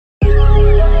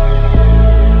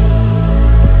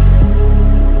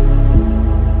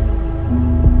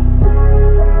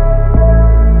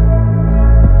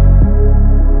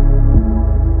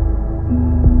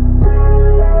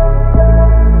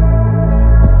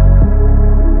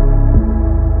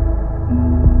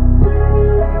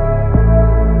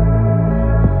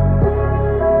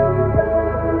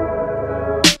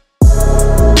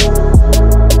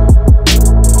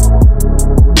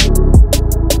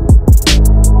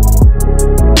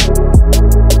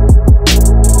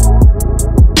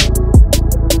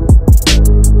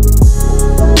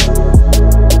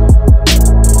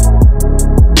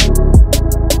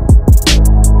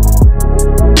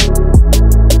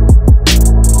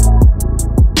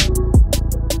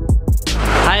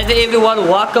there everyone,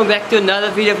 welcome back to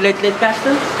another video of Let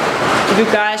Customs. If you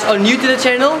guys are new to the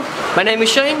channel, my name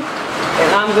is Shane and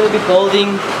I'm going to be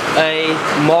building a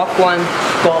Mark 1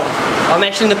 car. I'm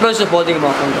actually in the process of building a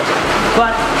Mark 1 car.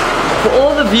 But for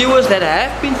all the viewers that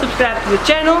have been subscribed to the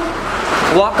channel,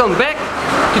 welcome back.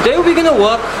 Today we're going to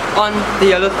work on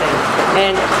the yellow thing.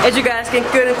 And as you guys can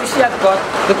currently see, I've got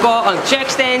the car on jack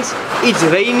stands. It's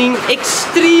raining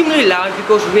extremely loud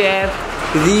because we have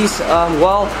these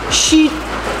sheet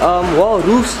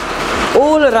roofs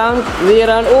all around,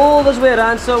 all this way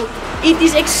around, so it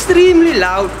is extremely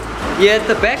loud here at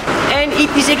the back, and it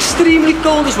is extremely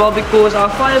cold as well because our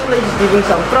fireplace is giving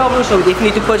some problems, so we definitely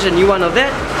need to purchase a new one of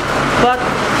that. But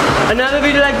another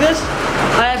video like this,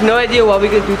 I have no idea what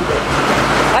we're going to do today.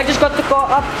 I just got the car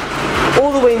up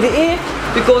all the way in the air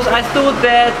because I thought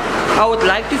that I would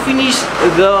like to finish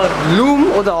the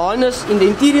loom or the harness in the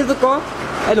interior of the car.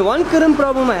 And one current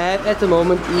problem I have at the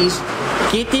moment is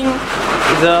getting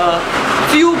the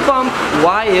fuel pump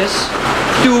wires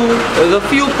to the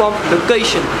fuel pump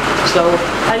location. So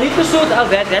I need to sort out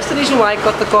that. That's the reason why I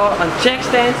got the car on jack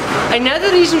stands.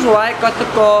 Another reason why I got the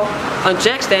car on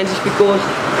jack stands is because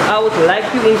I would like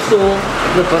to install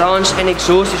the branch and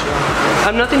exhaust as well.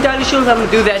 I'm not entirely sure if I'm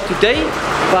going to do that today,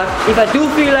 but if I do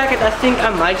feel like it, I think I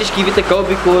might just give it a go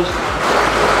because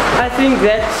I think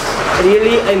that's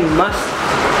really a must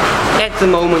at the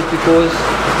moment because,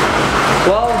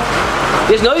 well,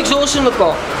 there's no exhaust in the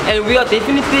car and we are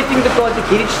definitely prepping the car to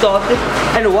get it started.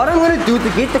 And what I'm going to do to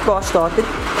get the car started,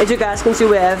 as you guys can see,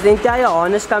 we have the entire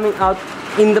harness coming out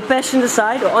in the passenger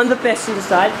side or on the passenger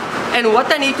side. And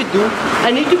what I need to do,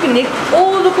 I need to connect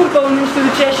all the components to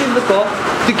the chassis of the car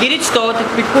to get it started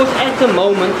because at the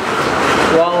moment,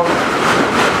 well,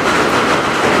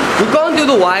 we can't do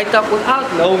the wire top without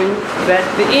knowing that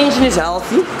the engine is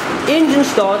healthy, engine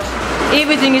starts,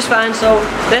 everything is fine. So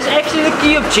that's actually the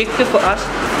key objective for us.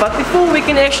 But before we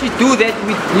can actually do that,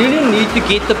 we really need to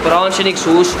get the branch and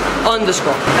exhaust on this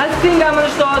car. I think I'm going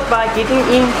to start by getting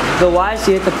in the wires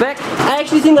here at the back. I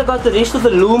actually think I got the rest of the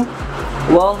loom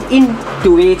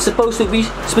into where it's supposed to be,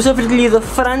 specifically the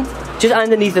front, just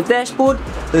underneath the dashboard.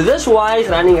 This wire is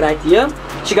running right here.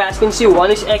 So you guys can see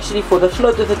one is actually for the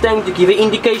float of the tank to give an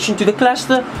indication to the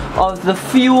cluster of the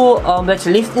fuel that's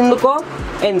left in the car.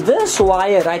 And this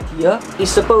wire right here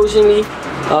is supposedly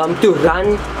to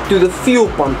run to the fuel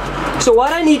pump. So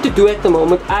what I need to do at the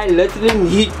moment, I literally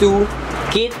need to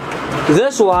get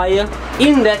this wire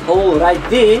in that hole right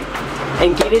there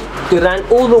and get it to run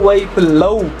all the way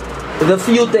below the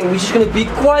fuel tank, which is going to be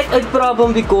quite a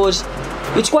problem because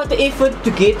it's quite the effort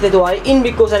to get that wire in,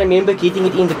 because I remember getting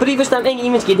it in the previous time and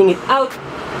even getting it out,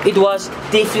 it was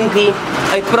definitely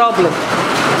a problem.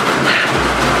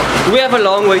 We have a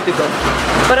long way to go,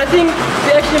 but I think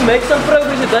we actually make some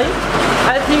progress today.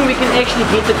 I think we can actually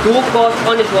get the door cards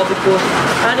on as well because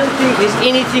I don't think there's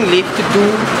anything left to do,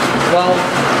 well,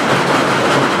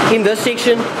 in this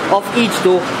section of each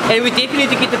door. And we definitely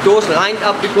need to get the doors lined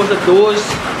up because the doors,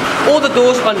 all the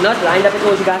doors are not lined up at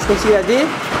all. You guys can see right there,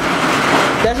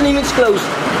 doesn't even close.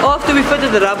 After we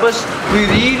fitted the rubbers, we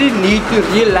really need to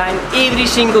realign every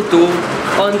single door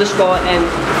on this car. And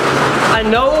I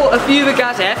know a few of you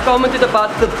guys have commented about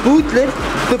the boot lid.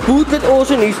 The boot lid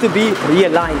also needs to be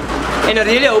realigned. And I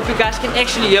really hope you guys can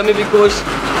actually hear me because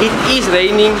it is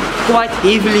raining quite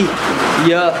heavily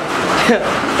here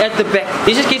at the back.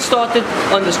 Let's just get started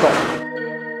on this car.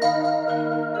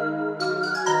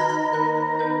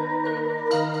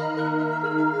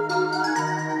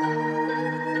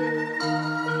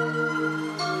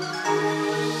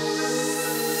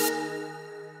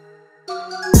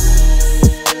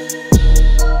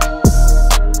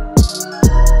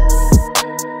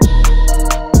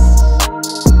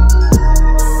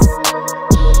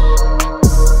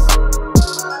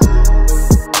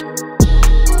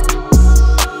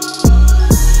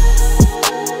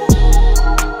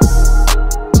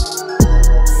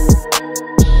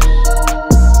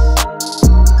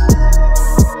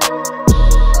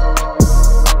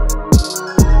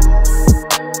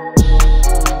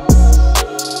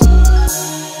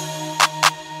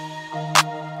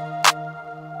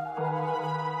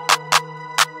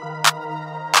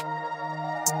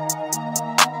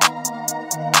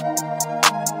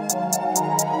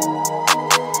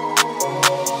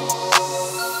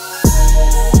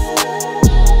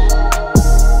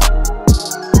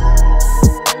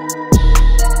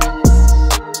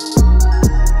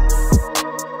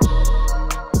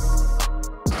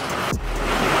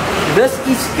 This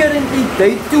is currently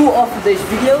day 2 of today's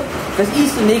video. This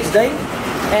is the next day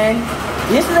and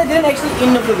Yesterday I didn't actually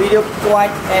end of the video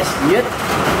quite as yet.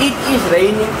 It is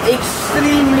raining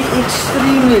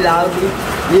extremely loudly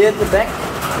here at the back.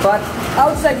 But I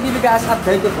would just like to give you guys an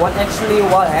update of what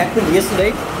happened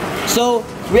yesterday. So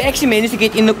we actually managed to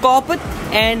get in the carpet,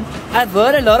 and I've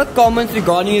heard a lot of comments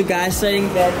regarding you guys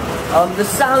saying that the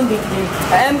sound deadening.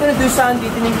 I am going to do sound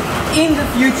deadening in the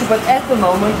future, but at the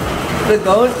moment the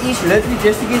goal is literally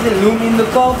just to get the loom in the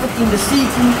carpet, in the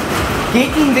seating,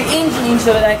 getting the engine in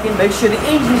so that I can make sure the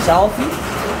engine is healthy,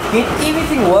 get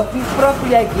everything working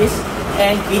properly, I guess,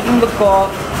 and getting the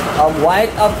car wired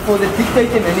up for the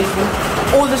dictator management.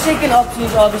 Or the second option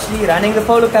is obviously running the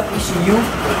Polo Cup ECU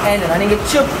and running a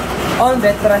chip on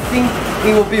that, but I think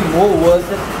it will be more worth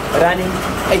it running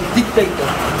a dictator.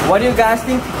 What do you guys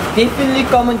think? Definitely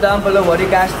comment down below what you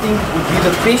guys think would be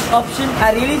the best option.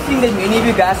 I really think that many of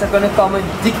you guys are going to comment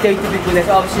dictator because that's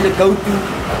obviously the go-to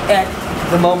at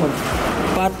the moment.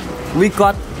 But we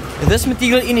got this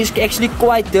material in, is actually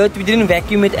quite dirty. We didn't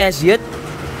vacuum it as yet,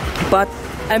 but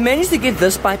I managed to get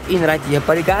this pipe in right here.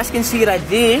 But you guys can see right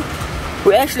there,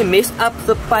 we actually messed up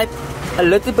the pipe a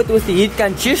little bit with the heat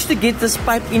gun just to get this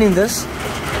pipe in this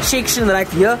section right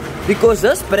here, because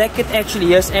this bracket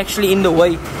actually is in the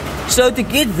way. So to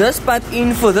get this pipe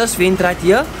in for this vent right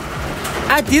here,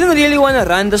 I didn't really want to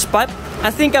run this pipe.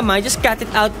 I think I might just cut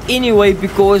it out anyway,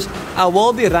 because I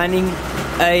will be running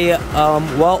a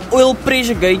oil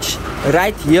pressure gauge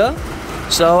right here.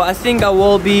 So I think I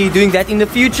will be doing that in the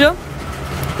future.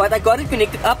 But I got it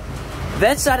connected up.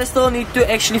 That side I still need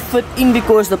to actually fit in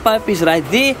because the pipe is right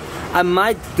there. I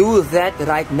might do that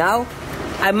right now.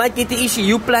 I might get the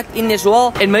ECU plugged in as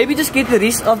well, and maybe just get the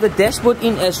rest of the dashboard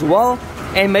in as well,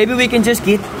 and maybe we can just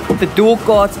get the dual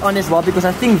cards on as well, because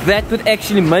I think that would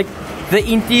actually make the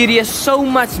interior so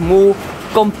much more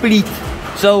complete.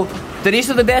 So the rest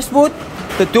of the dashboard,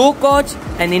 the dual cards,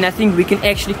 and then I think we can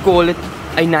actually call it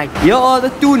a night. Here are the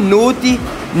two naughty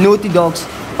dogs.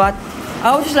 But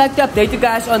I would just like to update you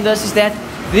guys on this, is that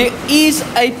there is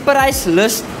a price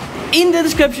list in the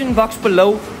description box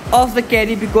below of the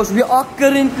Caddy, because we are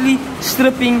currently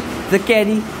stripping the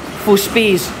Caddy for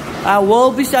spares. I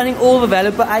will be selling all the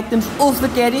valuable items off the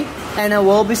Caddy, and I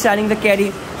will be selling the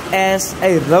Caddy as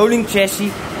a rolling chassis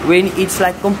when it's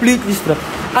like completely stripped.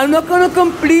 I'm not gonna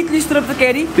completely strip the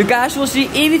Caddy. You guys will see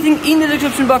everything in the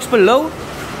description box below.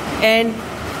 And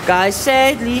guys,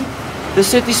 sadly, the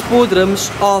Citi Sport rims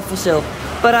are for sale.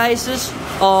 Prices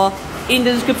are in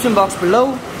the description box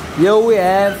below. Here we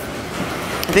have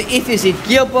the FINALIZED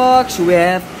gearbox. We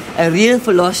have a real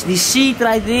velocity seat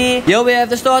right there. Here we have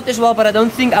the starter as well, but I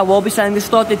don't think I will be selling the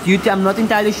starter duty. I'm not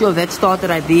entirely sure if that starter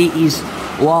right there is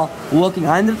working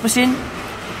 100%.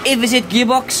 FINALIZED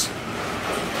gearbox.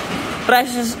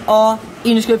 Prices are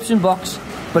in the description box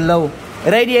below.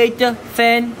 Radiator,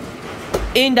 fan,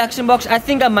 induction box. I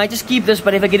think I might just keep this,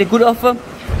 but if I get a good offer,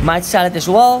 might sell it as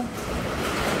well.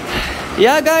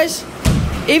 Yeah guys,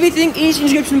 everything is in the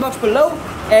description box below.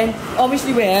 And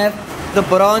obviously we have the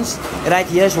bronze right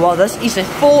here as well. This is a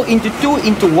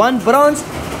 4x2x1 bronze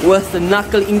with the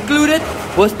knuckle included,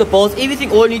 with the bolts,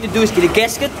 everything. All you need to do is get a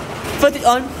gasket, fit it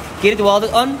on, get it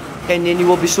welded on, and then you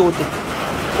will be sorted.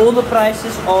 All the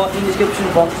prices are in the description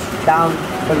box down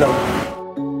below.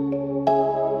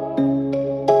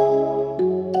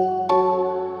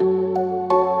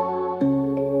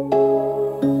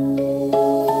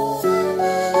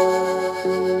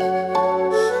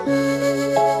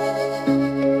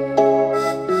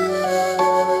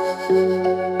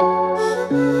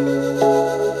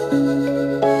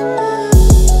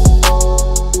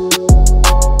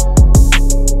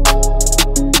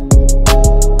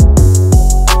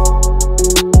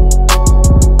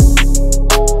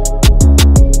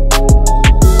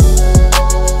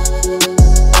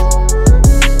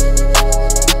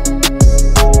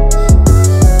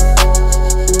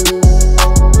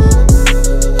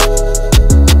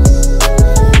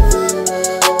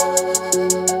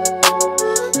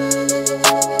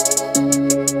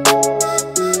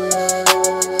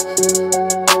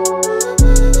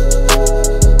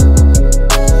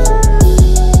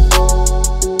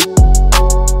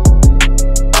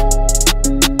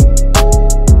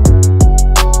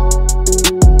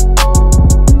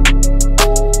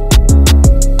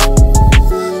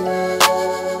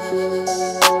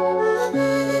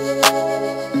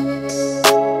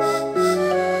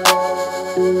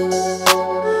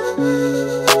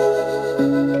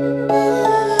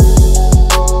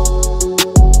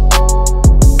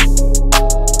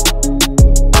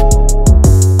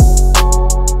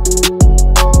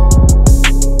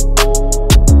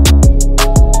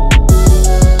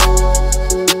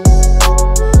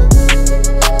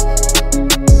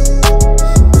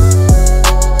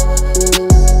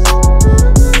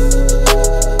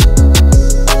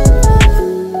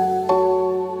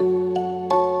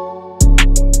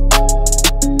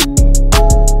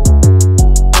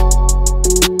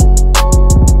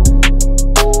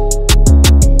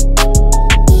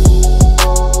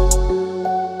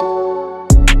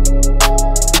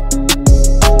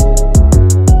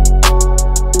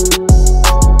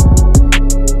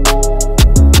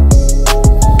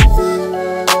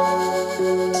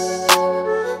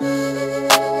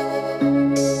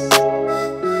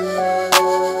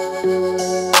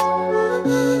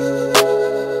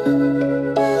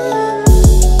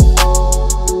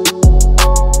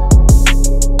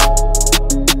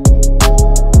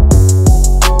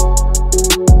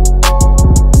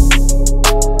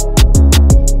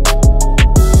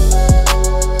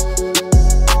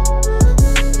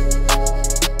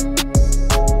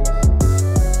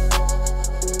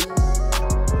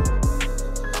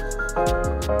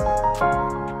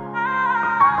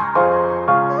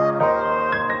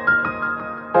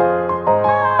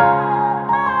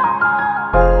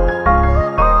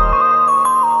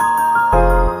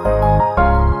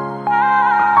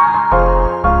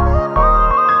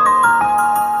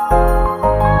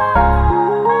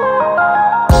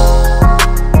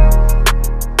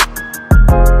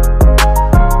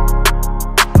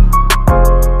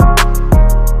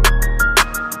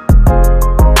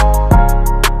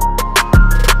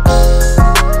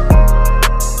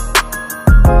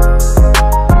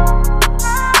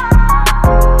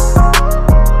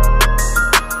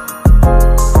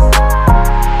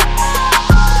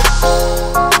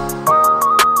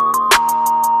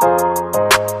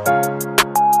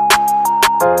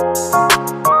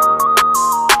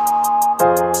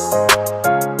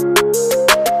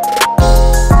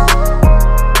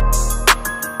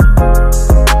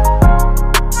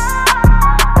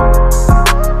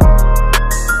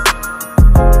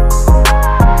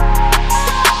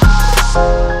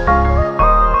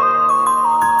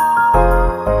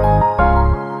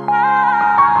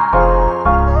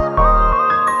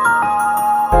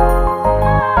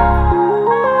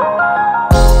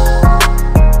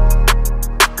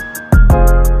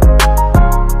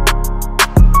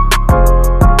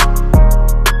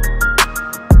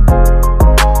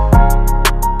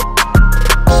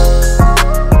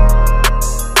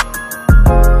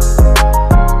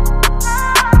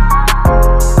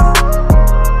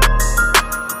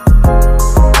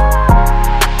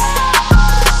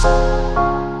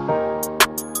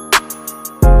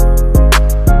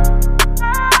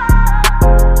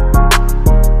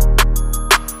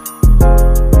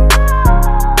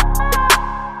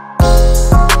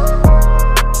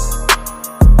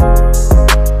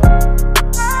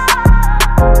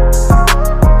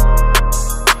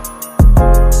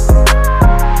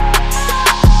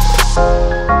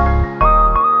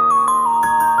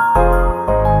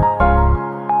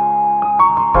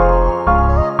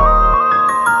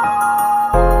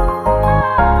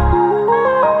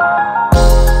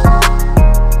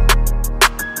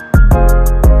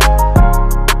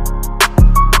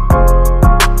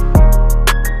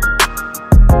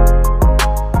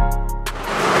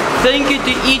 Thank you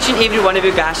to each and every one of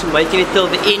you guys for making it till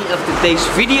the end of today's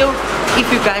video. If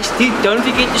you guys did, don't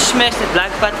forget to smash that like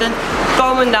button.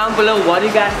 Comment down below what you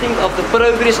guys think of the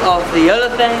progress of the yellow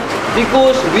thing,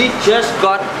 because we just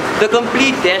got the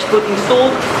complete dashboard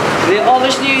installed. There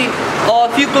obviously are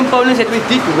a few components that we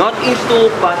did not install,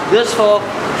 but this far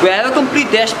we have a complete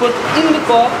dashboard in the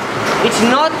car. It's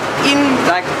not in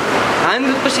like 100%,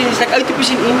 it's like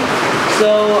 80% in. So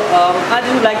I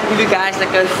just would like to give you guys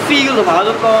like a feel of how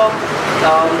the car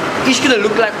is gonna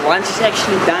look like once it's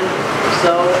actually done.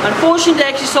 So unfortunately, I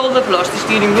actually sold the lost the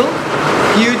steering wheel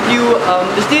due to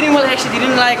the steering wheel actually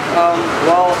didn't like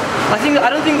well, I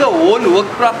don't think the horn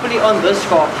worked properly on this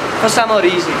car for some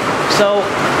reason. So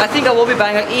I think I will be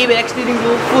buying an airbag steering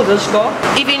wheel for this car.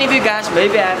 If any of you guys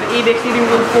maybe have an airbag steering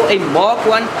wheel for a Mark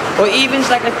 1 or even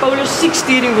like a Polo 6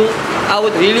 steering wheel, I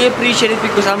would really appreciate it,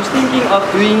 because I'm thinking of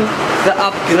doing the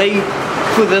upgrade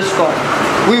for this car.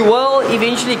 We will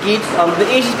eventually get the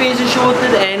air suspension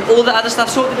sorted and all the other stuff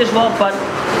sorted as well, but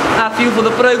I feel for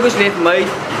the progress we've made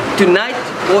tonight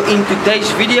or in today's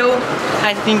video,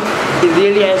 I think it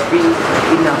really has been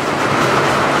enough.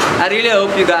 I really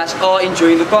hope you guys are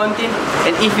enjoying the content,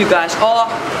 and if you guys are,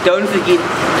 don't forget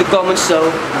to comment so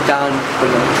down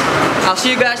below. I'll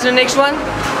see you guys in the next one.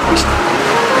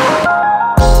 Peace.